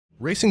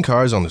Racing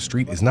cars on the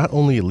street is not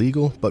only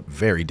illegal, but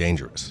very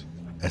dangerous.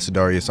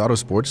 Essidarius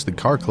Autosports, the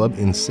car club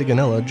in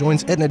Sigonella,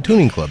 joins Etna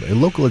Tuning Club, a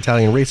local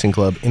Italian racing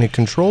club, in a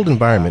controlled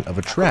environment of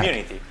a track.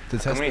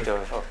 Community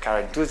of car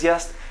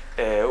enthusiasts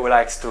who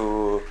likes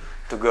to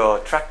go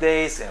track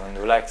days and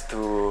who likes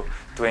to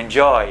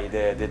enjoy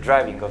the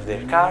driving of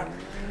their car.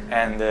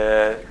 And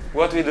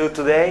what we do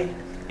today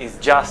is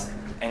just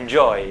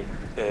enjoy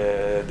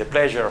the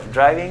pleasure of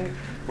driving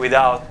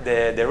without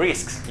the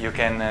risks you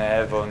can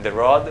have on the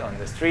road, on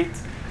the street.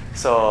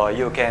 So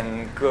you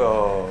can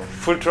go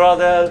full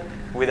throttle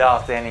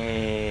without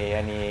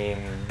any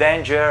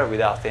danger,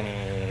 without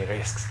any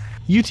risks.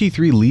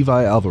 UT3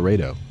 Levi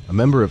Alvarado, a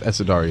member of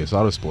Essidarius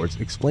Autosports,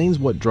 explains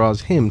what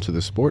draws him to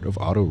the sport of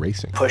auto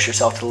racing. Push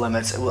yourself to the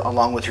limits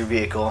along with your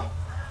vehicle.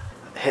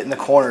 Hitting the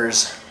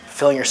corners,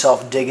 feeling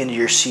yourself dig into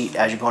your seat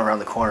as you're going around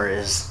the corner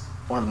is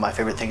one of my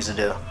favorite things to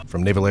do.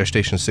 From Naval Air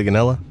Station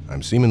Sigonella,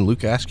 I'm Seaman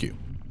Luke Askew.